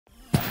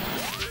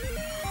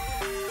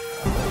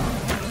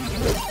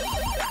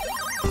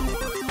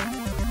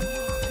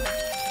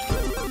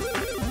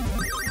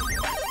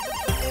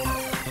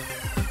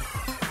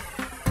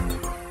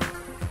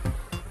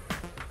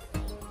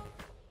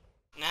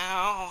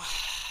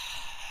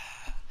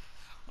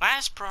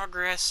past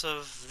progress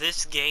of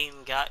this game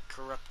got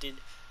corrupted.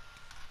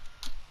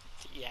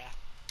 Yeah,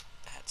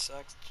 that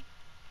sucks.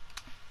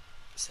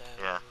 So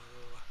Yeah.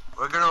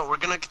 We're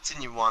gonna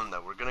continue on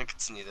though. We're gonna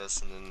continue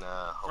this and then we're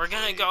hopefully...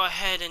 gonna go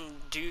ahead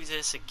and do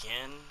this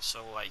again,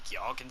 so like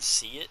y'all can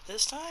see it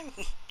this time.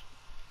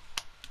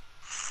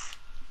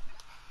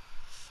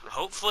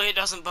 Hopefully it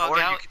doesn't bug Or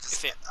you out. could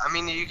just, I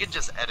mean, you could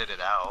just edit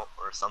it out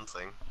or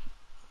something.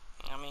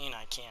 I mean,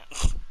 I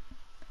can't.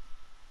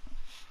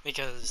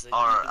 Because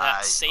that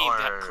save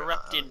got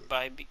corrupted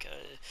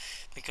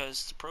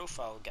because the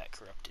profile got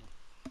corrupted.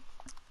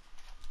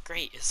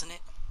 Great, isn't it?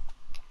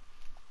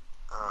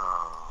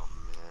 Oh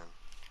man.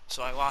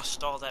 So I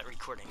lost all that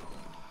recording.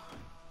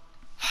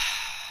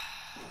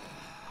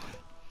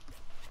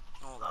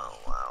 Hold on. Oh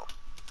wow.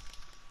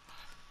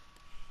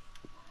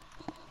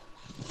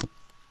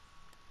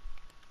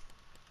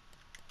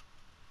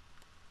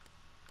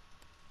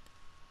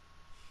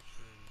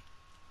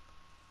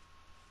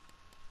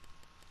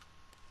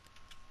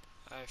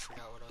 I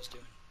forgot what I was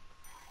doing.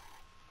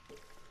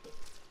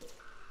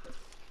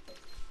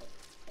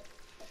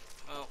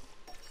 Well,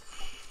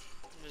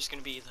 I'm just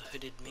gonna be the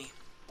hooded me.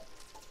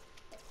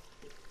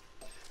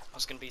 I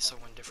was gonna be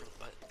someone different,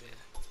 but yeah.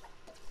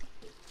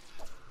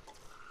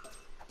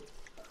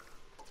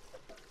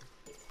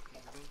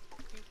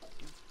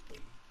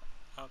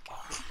 Okay.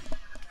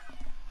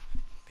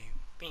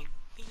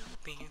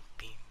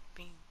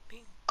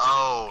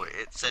 Oh,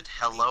 it said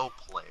hello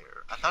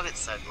player. I thought it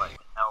said like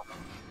help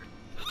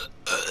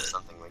or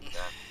something like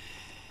that.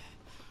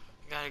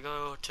 Gotta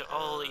go to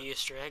all the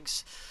Easter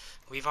eggs.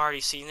 We've already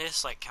seen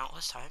this like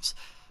countless times.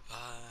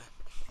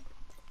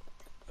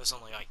 It was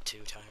only like 2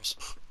 times.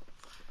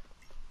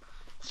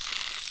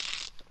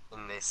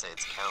 And they say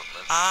it's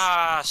countless.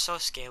 Ah, so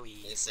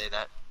scary. They say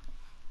that.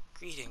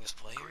 Greetings,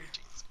 player.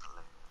 Greetings,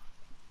 player.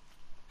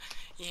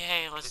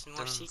 Yay, let's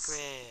more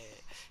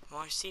secret.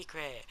 More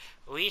secret.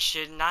 We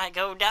should not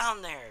go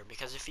down there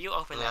because if you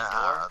open that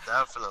door,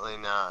 definitely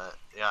not.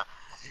 Yeah.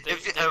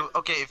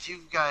 Okay, if you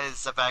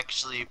guys have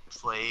actually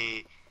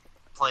played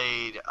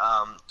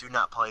do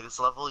not play this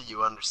level,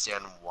 you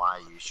understand why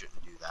you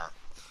shouldn't do that.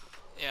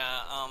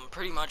 Yeah,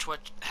 pretty much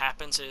what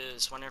happens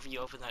is whenever you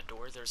open that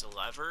door, there's a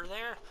lever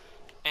there,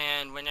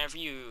 and whenever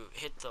you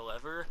hit the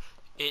lever,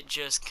 it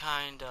just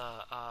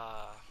kinda,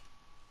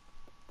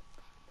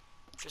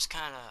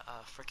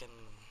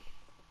 freaking,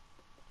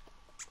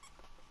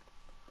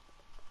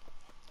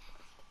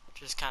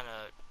 just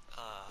kinda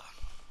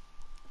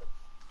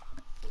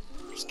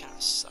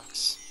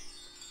sucks.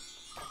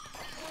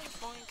 Boink,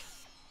 boink.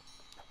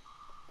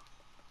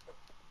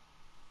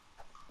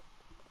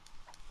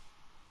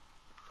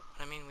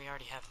 I mean, we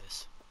already have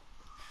this.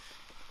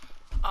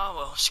 Oh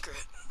well, screw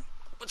it.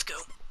 Let's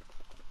go.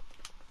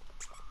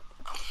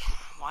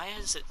 Why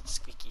is it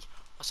squeaky?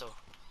 Also,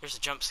 there's a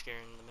jump scare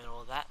in the middle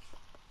of that.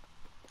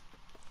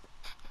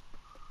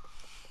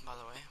 By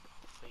the way,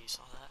 hopefully you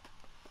saw that.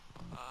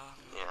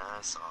 Yeah,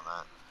 I saw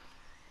that.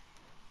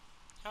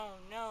 Oh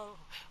no!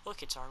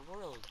 Look, it's our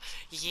world.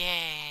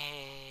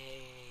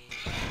 Yay!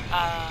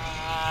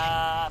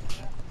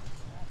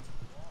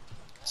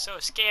 So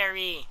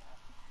scary.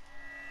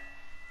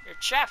 You're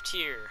trapped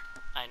here.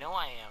 I know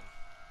I am.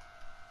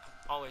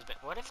 I've always been.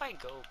 What if I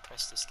go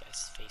press this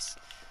guy's face?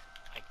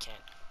 I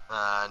can't.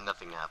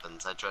 Nothing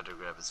happens. I tried to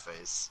grab his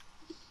face.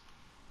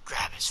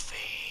 Grab his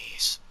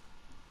face.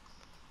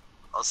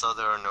 Also,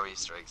 there are no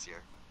Easter eggs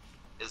here.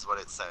 Is what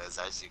it says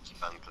as you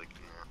keep on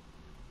clicking there.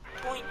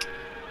 Boink.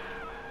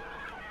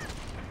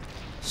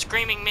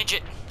 Screaming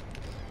midget.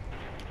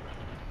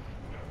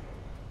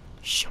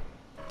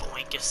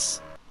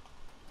 Boinkus.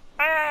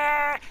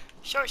 Ah!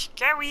 So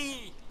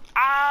scary.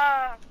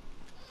 Ah!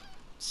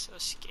 So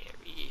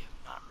scary.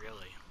 Not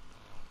really.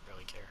 I don't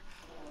really care.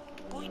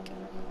 Boink.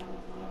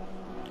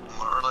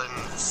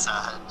 Marlon is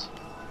sad.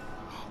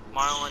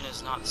 Marlon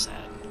is not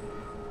sad.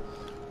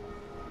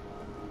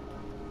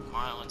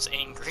 Marlon's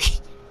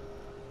angry.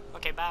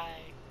 Okay,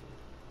 bye.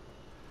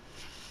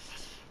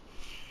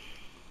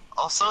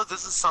 Also,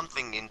 this is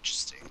something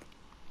interesting.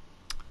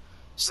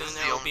 Soon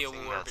there will be a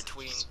war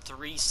between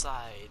 3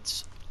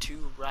 sides,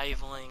 2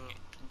 rivaling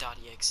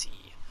 .exe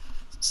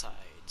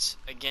sides,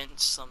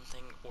 against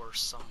something or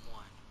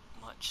someone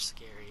much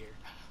scarier.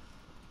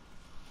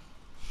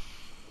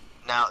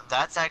 Now,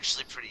 that's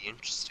actually pretty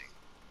interesting.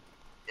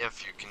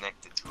 If you're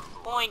connected to a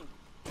lore. Boing!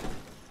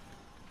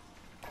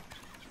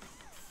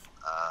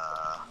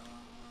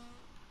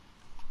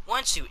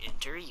 Once you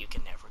enter, you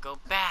can never go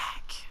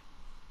back.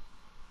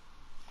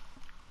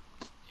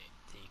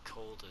 The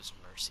cold is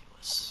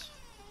merciless.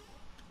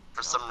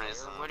 For some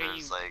reason, What are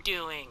you like...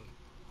 doing?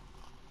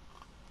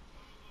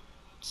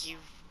 You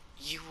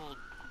will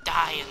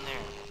die in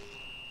there.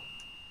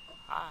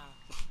 Ah.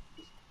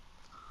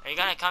 Are you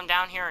gonna come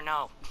down here or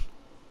no?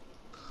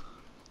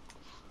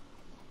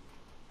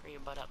 Hurry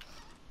your butt up.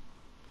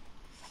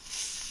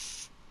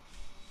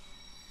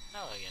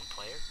 Hello again,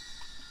 player.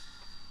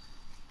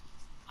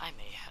 I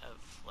may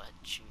have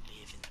let you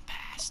live in the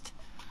past,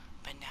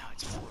 but now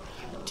it's for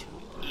you to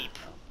leap.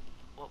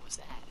 What was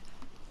that?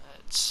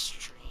 That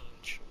strange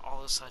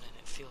sudden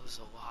it feels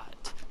a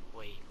lot.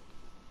 Wait.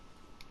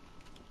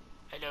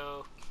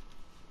 Hello.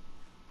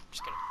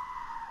 Just gonna.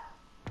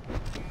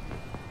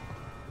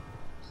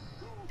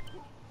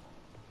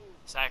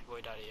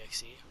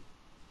 Sackboy.Exe.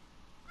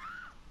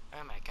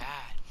 Oh my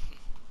god.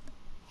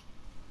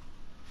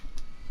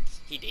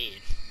 He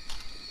did.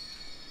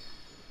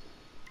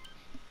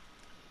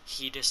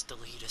 He just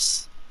deleted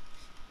us.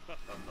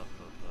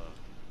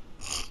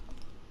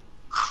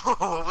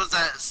 What was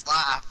that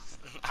slap?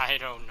 I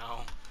don't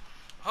know.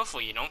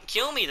 Hopefully you don't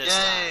kill me this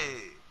Yay!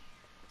 time.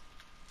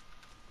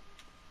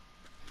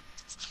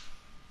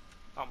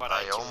 How about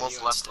I kill almost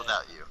you left instead?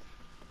 without you.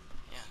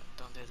 Yeah,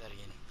 don't do that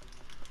again.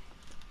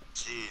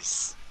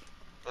 Jeez.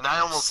 And I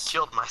almost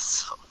killed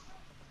myself.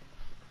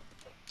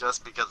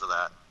 Just because of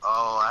that.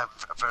 Oh,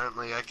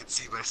 apparently I can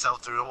see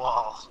myself through the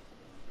wall.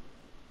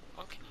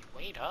 Well, can you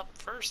wait up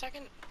for a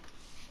second?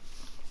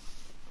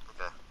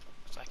 Okay.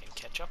 So I can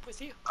catch up with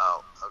you?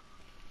 Oh, okay.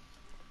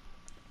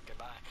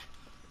 Goodbye.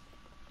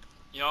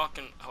 Y'all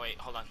can... Oh, wait,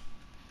 hold on.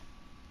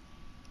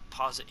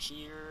 Pause it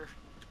here.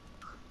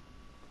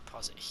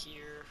 Pause it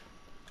here.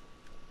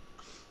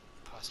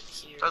 Pause it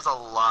here. There's a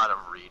lot of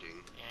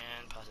reading.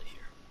 And pause it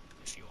here,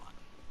 if you want.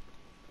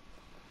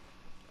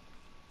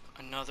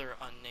 Another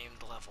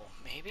unnamed level.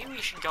 Maybe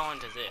we should go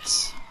into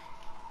this.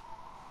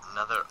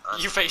 Another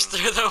You face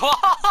through the wall!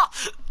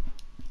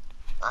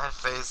 I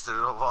phased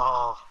through the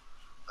wall.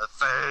 I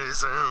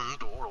phase into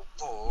the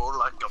wall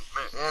like a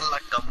man,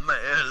 like a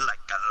man, like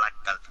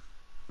a.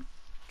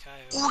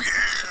 Coyote. Oh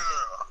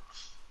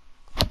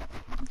yeah!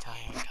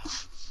 Coyote.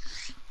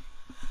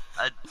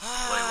 Wait,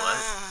 what?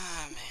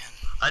 Man.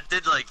 I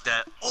did like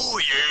that. Oh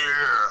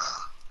yeah!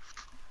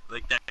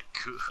 Like that,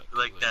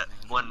 like that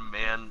one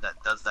man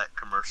that does that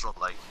commercial.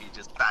 Like he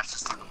just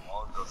bashes through the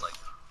wall and goes like,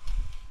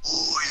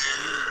 "Oh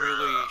yeah!" We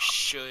really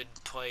should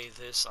play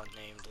this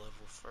unnamed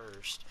level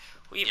first.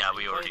 We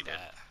already did.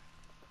 That.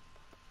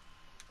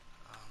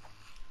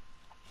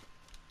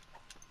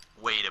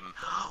 Wait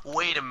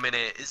a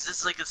minute. Is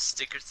this like a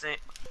sticker thing?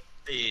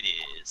 It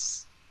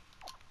is.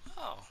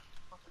 Oh.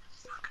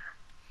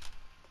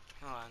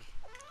 Hold on.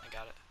 I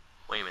got it.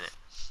 Wait a minute.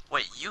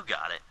 Wait, you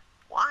got it.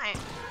 Why?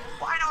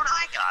 Why don't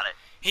I got it?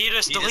 He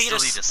just deleted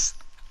us.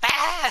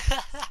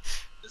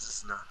 This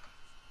is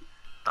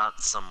not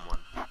someone.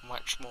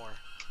 Much more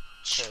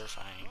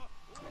terrifying.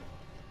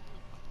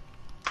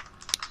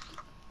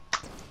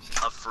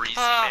 A freezy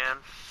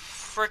man.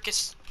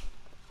 Frickus.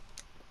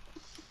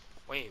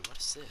 Wait, what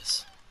is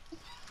this?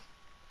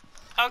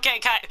 Okay,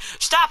 Kai,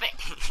 stop it!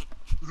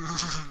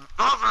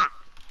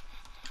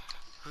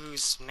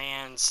 Whose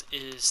man's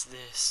is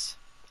this?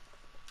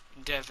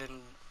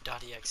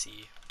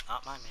 Devin.exe.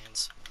 Not my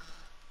man's.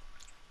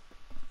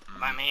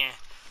 My man.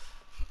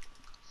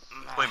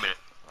 Wait a minute.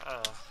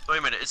 Wait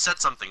a minute. It said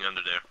something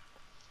under there.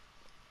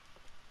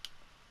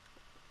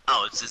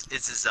 Oh, it's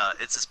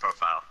his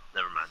profile.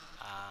 Never mind.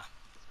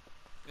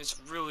 It's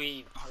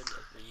really hard to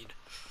read.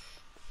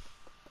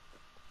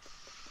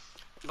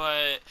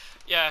 But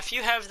yeah, if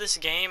you have this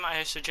game,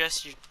 I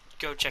suggest you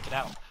go check it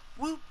out.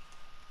 Woo!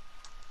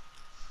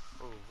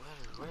 Oh,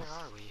 where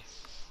are we?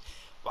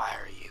 Why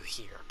are you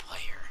here,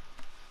 player?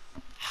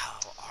 How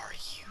are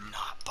you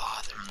not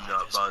bothered by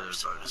this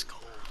merciless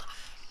cold?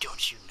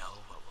 Don't you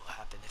know what will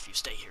happen if you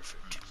stay here for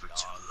too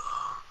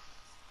long?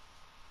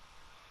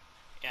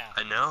 Yeah.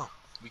 I know.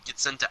 We get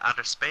sent to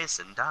outer space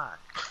and die.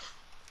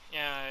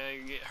 Yeah,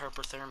 you get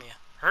hypothermia.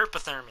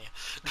 Hypothermia.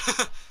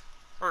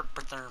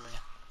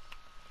 Hypothermia.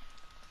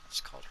 It's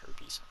called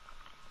herpes.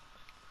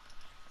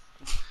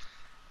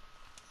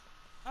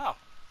 Oh.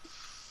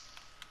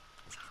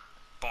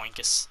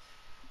 Boinkus.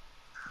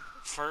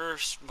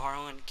 First,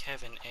 Marlon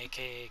Kevin,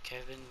 aka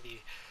Kevin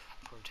the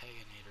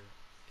Protaginator.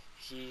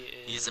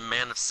 He's a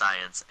man of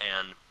science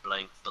and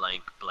blank,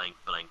 blank, blank,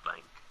 blank,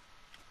 blank.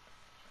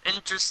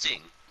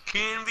 Interesting.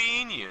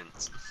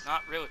 Convenient.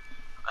 Not really.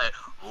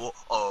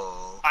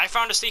 Uh-oh. I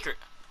found a secret.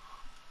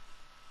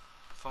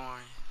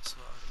 Fine. So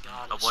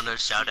I want to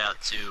shout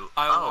out to.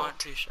 I want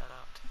to shout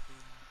out to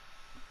him.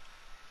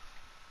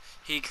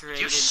 He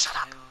created. You shut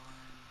up.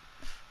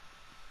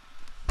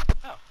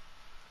 Oh.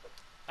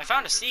 I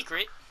found a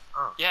secret.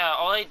 Oh. Yeah,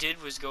 all I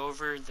did was go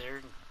over there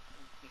and,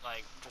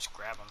 like, just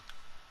grab him.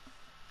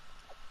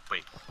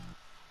 Wait.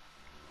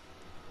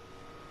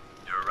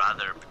 You're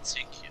rather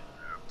particular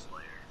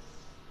player.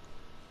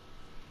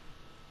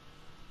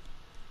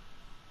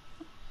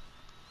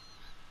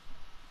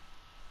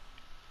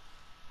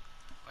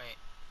 Wait,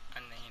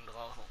 unnamed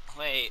level.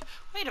 Wait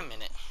a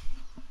minute.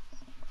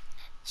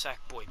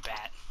 Sackboy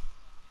Bat.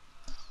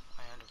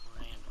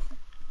 Random.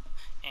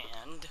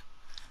 And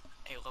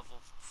a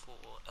level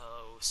full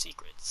of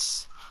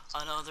secrets.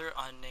 Another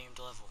unnamed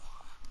level.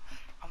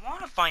 I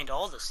want to find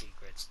all the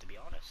secrets, to be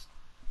honest.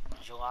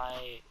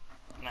 July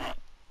 9th,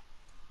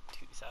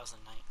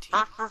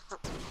 2019.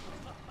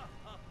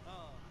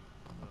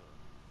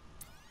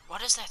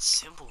 What does that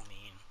symbol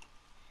mean?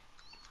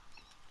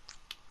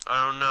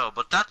 I don't know,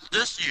 but that's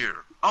this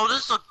year. Oh,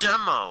 this is a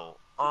demo.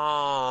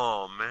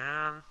 Oh,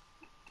 man.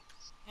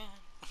 Yeah.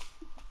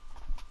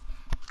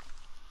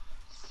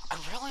 I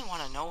really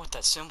want to know what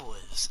that symbol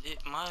is. It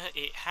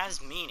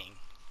has meaning,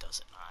 does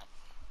it not?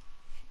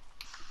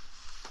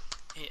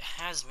 It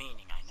has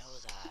meaning, I know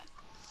that.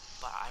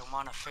 But I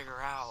want to figure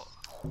out...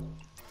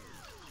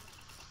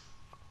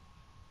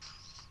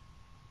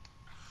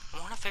 I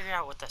want to figure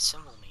out what that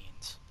symbol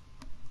means.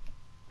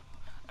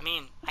 I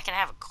mean, I can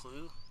have a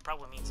clue.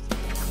 Probably means...